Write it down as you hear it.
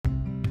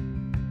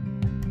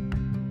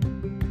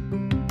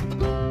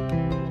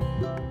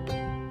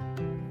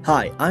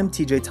Hi, I'm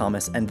TJ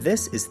Thomas, and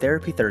this is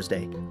Therapy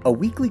Thursday, a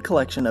weekly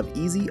collection of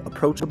easy,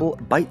 approachable,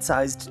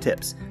 bite-sized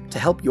tips to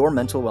help your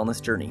mental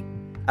wellness journey.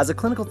 As a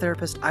clinical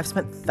therapist, I've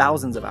spent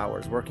thousands of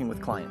hours working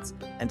with clients,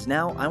 and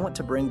now I want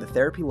to bring the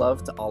therapy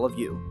love to all of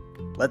you.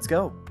 Let's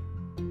go!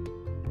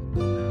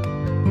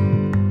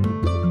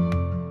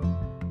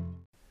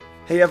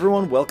 Hey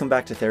everyone, welcome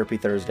back to Therapy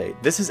Thursday.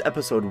 This is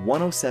episode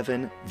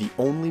 107, The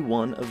Only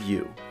One of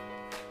You.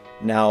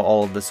 Now,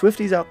 all of the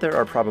Swifties out there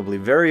are probably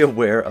very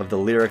aware of the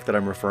lyric that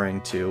I'm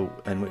referring to,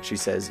 in which she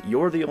says,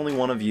 "You're the only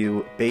one of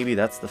you, baby,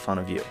 that's the fun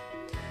of you."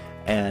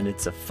 And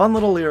it's a fun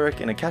little lyric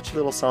and a catchy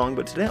little song,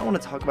 but today I want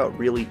to talk about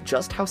really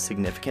just how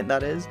significant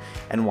that is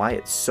and why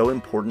it's so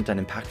important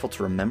and impactful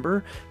to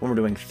remember when we're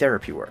doing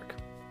therapy work.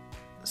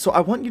 So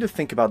I want you to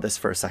think about this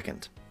for a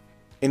second.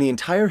 In the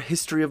entire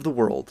history of the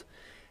world,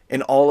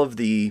 in all of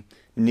the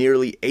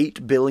nearly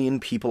 8 billion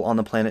people on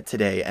the planet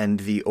today and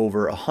the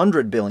over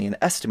 100 billion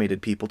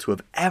estimated people to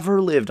have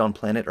ever lived on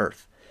planet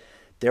Earth,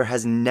 there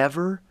has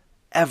never,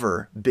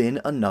 ever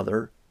been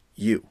another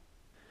you.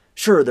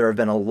 Sure, there have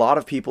been a lot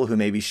of people who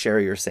maybe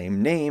share your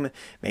same name,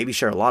 maybe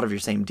share a lot of your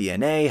same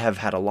DNA, have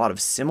had a lot of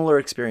similar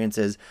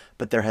experiences,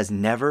 but there has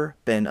never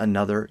been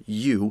another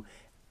you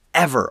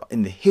ever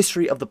in the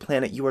history of the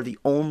planet. You are the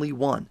only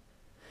one.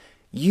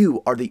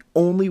 You are the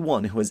only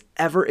one who has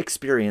ever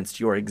experienced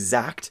your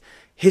exact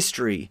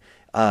history,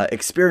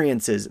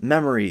 experiences,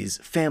 memories,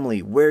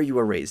 family, where you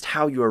were raised,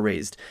 how you were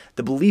raised,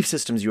 the belief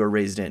systems you were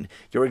raised in,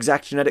 your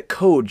exact genetic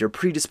code, your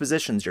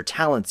predispositions, your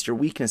talents, your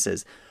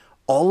weaknesses.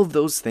 All of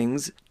those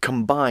things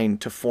combine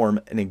to form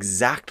an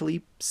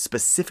exactly,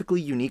 specifically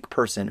unique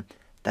person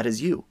that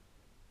is you.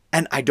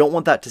 And I don't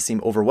want that to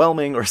seem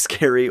overwhelming or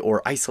scary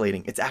or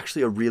isolating. It's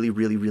actually a really,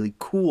 really, really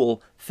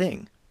cool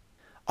thing.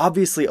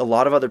 Obviously, a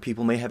lot of other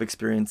people may have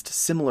experienced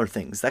similar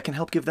things that can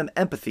help give them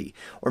empathy,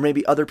 or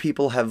maybe other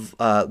people have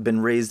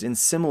been raised in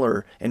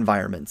similar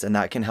environments, and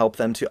that can help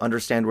them to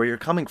understand where you're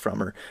coming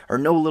from or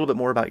know a little bit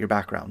more about your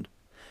background.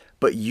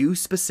 But you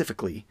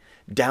specifically,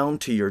 down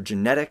to your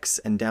genetics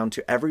and down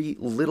to every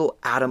little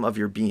atom of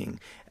your being,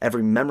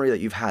 every memory that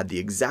you've had, the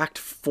exact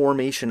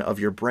formation of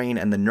your brain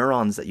and the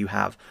neurons that you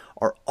have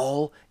are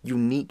all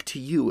unique to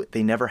you.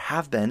 They never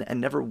have been and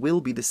never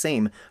will be the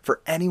same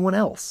for anyone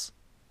else.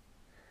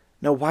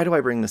 Now, why do I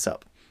bring this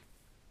up?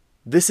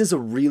 This is a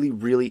really,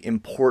 really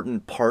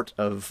important part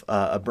of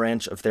a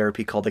branch of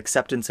therapy called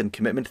acceptance and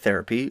commitment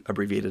therapy,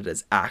 abbreviated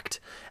as ACT,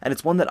 and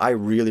it's one that I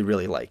really,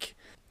 really like.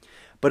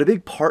 But a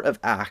big part of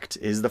ACT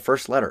is the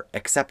first letter,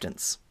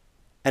 acceptance.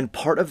 And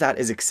part of that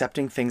is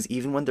accepting things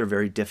even when they're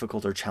very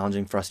difficult or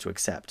challenging for us to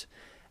accept.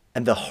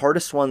 And the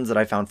hardest ones that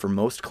I found for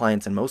most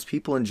clients and most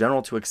people in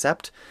general to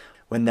accept,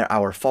 when they're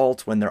our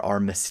fault, when there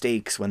are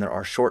mistakes, when there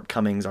are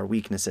shortcomings, our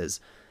weaknesses.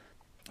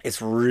 It's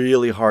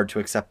really hard to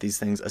accept these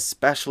things,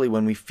 especially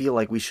when we feel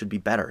like we should be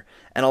better.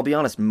 And I'll be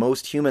honest,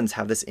 most humans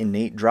have this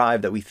innate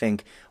drive that we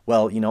think,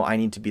 well, I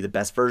need to be the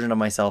best version of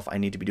myself. I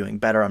need to be doing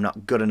better. I'm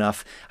not good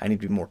enough. I need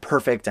to be more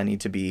perfect. I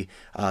need to be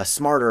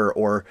smarter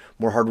or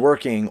more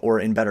hardworking or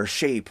in better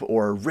shape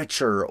or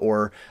richer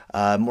or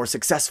more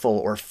successful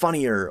or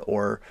funnier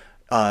or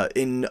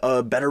in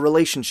a better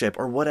relationship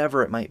or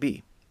whatever it might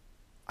be.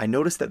 I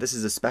noticed that this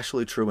is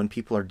especially true when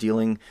people are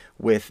dealing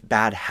with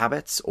bad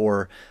habits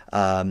or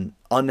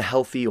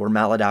unhealthy or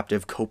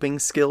maladaptive coping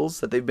skills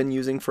that they've been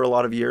using for a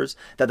lot of years,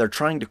 that they're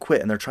trying to quit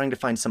and they're trying to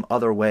find some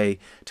other way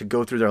to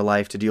go through their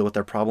life to deal with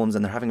their problems,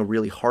 and they're having a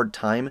really hard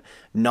time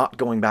not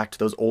going back to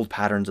those old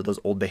patterns or those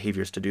old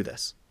behaviors to do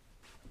this.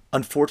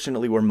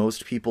 Unfortunately, where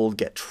most people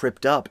get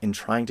tripped up in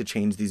trying to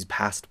change these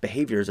past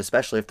behaviors,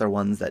 especially if they're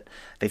ones that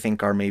they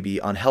think are maybe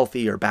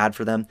unhealthy or bad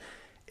for them,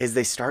 is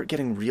they start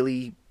getting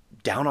really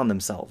down on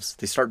themselves.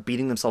 They start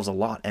beating themselves a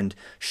lot and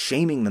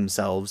shaming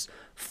themselves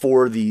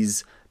for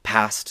these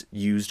past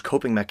used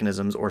coping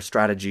mechanisms or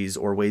strategies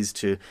or ways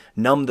to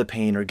numb the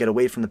pain or get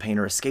away from the pain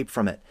or escape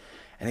from it.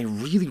 And they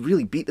really,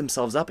 really beat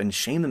themselves up and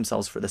shame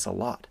themselves for this a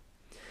lot.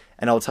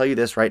 And I'll tell you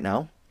this right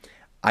now,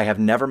 I have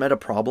never met a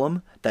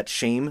problem that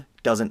shame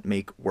doesn't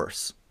make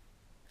worse.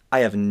 I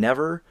have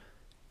never,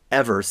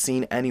 ever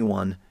seen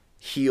anyone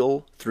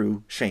heal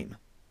through shame.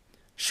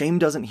 Shame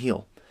doesn't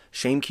heal.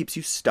 Shame keeps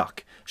you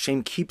stuck.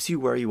 Shame keeps you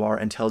where you are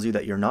and tells you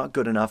that you're not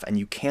good enough and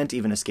you can't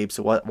even escape,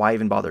 so why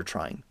even bother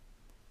trying?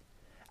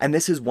 And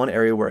this is one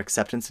area where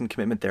acceptance and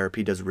commitment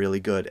therapy does really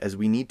good, as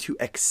we need to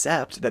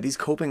accept that these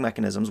coping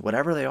mechanisms,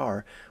 whatever they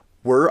are,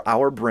 were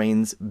our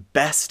brain's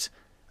best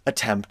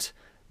attempt,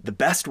 the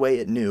best way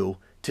it knew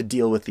to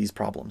deal with these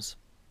problems.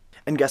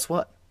 And guess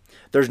what?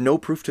 There's no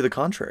proof to the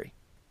contrary.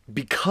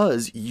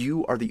 Because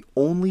you are the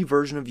only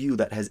version of you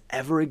that has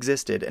ever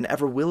existed and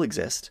ever will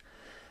exist,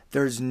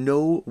 there's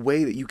no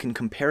way that you can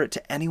compare it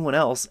to anyone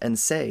else and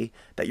say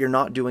that you're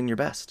not doing your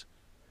best.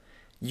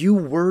 You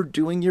were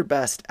doing your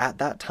best at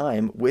that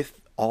time with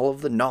all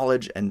of the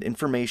knowledge and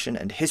information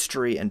and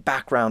history and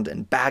background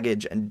and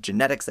baggage and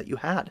genetics that you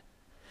had.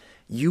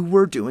 You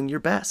were doing your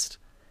best.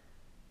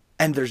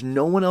 And there's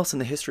no one else in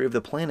the history of the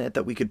planet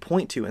that we could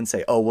point to and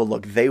say, oh, well,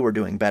 look, they were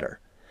doing better.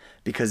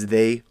 Because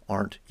they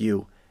aren't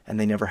you, and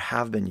they never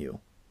have been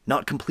you.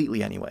 Not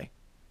completely anyway.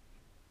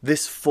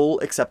 This full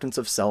acceptance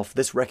of self,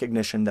 this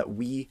recognition that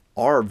we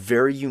are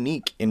very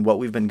unique in what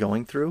we've been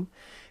going through,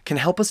 can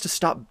help us to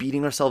stop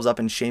beating ourselves up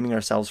and shaming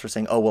ourselves for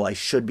saying, oh, well, I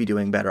should be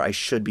doing better. I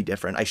should be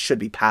different. I should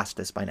be past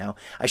this by now.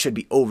 I should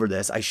be over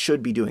this. I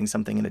should be doing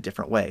something in a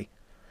different way.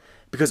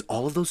 Because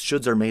all of those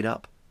shoulds are made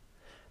up.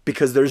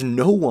 Because there's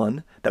no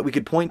one that we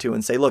could point to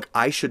and say, look,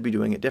 I should be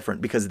doing it different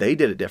because they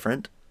did it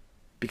different,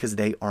 because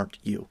they aren't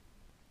you.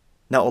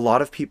 Now, a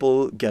lot of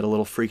people get a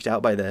little freaked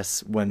out by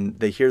this when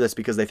they hear this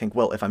because they think,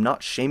 well, if I'm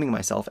not shaming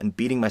myself and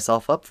beating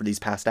myself up for these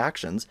past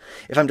actions,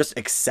 if I'm just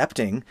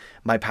accepting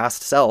my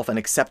past self and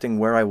accepting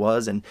where I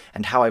was and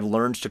how I've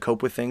learned to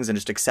cope with things and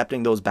just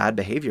accepting those bad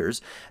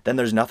behaviors, then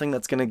there's nothing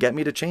that's going to get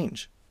me to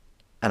change.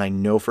 And I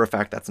know for a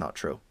fact that's not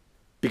true.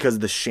 Because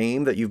the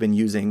shame that you've been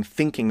using,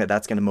 thinking that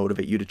that's going to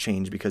motivate you to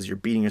change because you're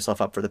beating yourself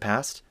up for the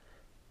past,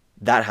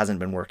 that hasn't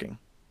been working.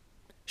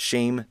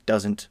 Shame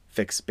doesn't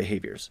fix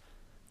behaviors.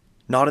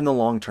 Not in the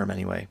long term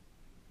anyway.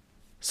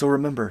 So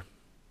remember,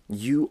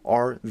 you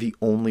are the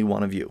only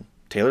one of you.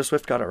 Taylor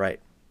Swift got it right.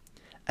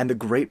 And the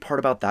great part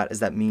about that is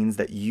that means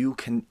that you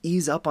can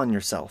ease up on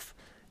yourself.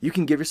 You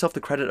can give yourself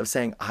the credit of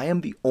saying, I am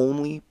the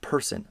only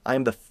person, I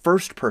am the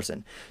first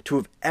person to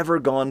have ever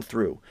gone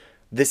through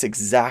this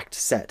exact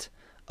set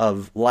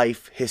of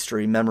life,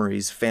 history,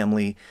 memories,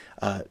 family,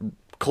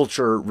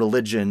 culture,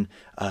 religion,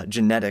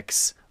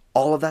 genetics,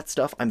 all of that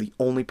stuff. I'm the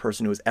only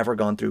person who has ever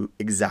gone through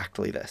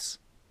exactly this.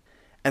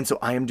 And so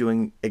I am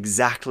doing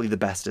exactly the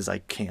best as I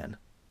can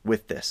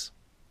with this.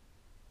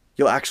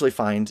 You'll actually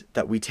find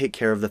that we take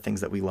care of the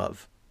things that we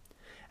love.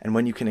 And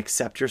when you can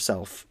accept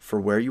yourself for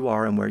where you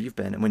are and where you've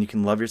been, and when you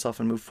can love yourself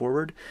and move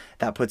forward,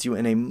 that puts you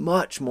in a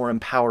much more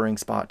empowering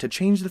spot to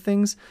change the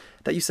things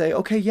that you say,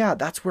 okay, yeah,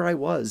 that's where I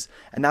was,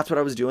 and that's what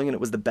I was doing, and it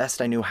was the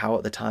best I knew how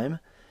at the time.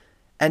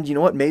 And you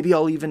know what? Maybe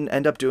I'll even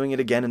end up doing it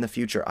again in the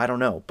future. I don't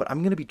know. But I'm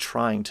going to be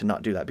trying to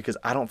not do that because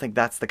I don't think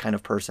that's the kind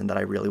of person that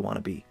I really want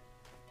to be.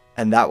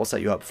 And that will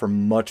set you up for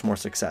much more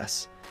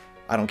success.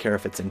 I don't care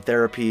if it's in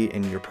therapy,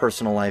 in your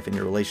personal life, in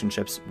your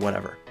relationships,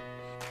 whatever.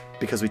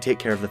 Because we take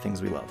care of the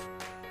things we love.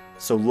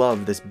 So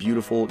love this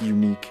beautiful,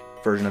 unique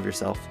version of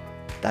yourself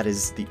that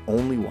is the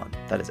only one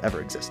that has ever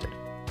existed.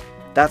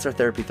 That's our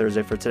Therapy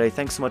Thursday for today.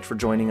 Thanks so much for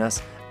joining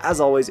us. As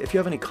always, if you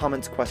have any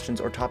comments,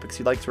 questions, or topics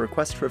you'd like to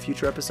request for a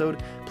future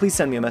episode, please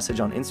send me a message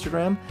on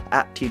Instagram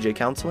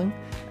 @TJCounseling.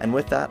 And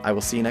with that, I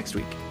will see you next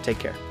week. Take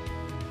care.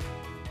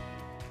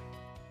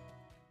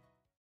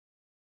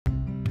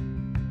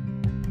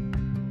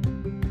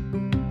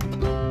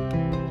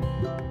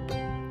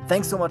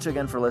 Thanks so much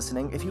again for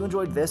listening. If you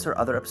enjoyed this or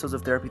other episodes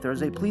of Therapy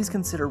Thursday, please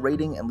consider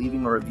rating and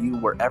leaving a review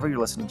wherever you're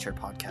listening to your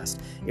podcast.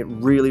 It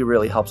really,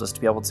 really helps us to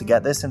be able to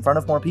get this in front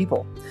of more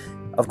people.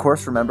 Of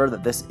course, remember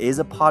that this is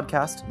a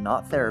podcast,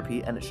 not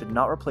therapy, and it should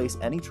not replace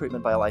any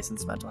treatment by a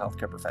licensed mental health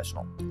care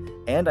professional.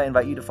 And I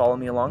invite you to follow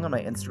me along on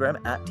my Instagram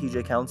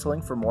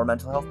 @TJCounseling for more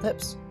mental health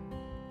tips.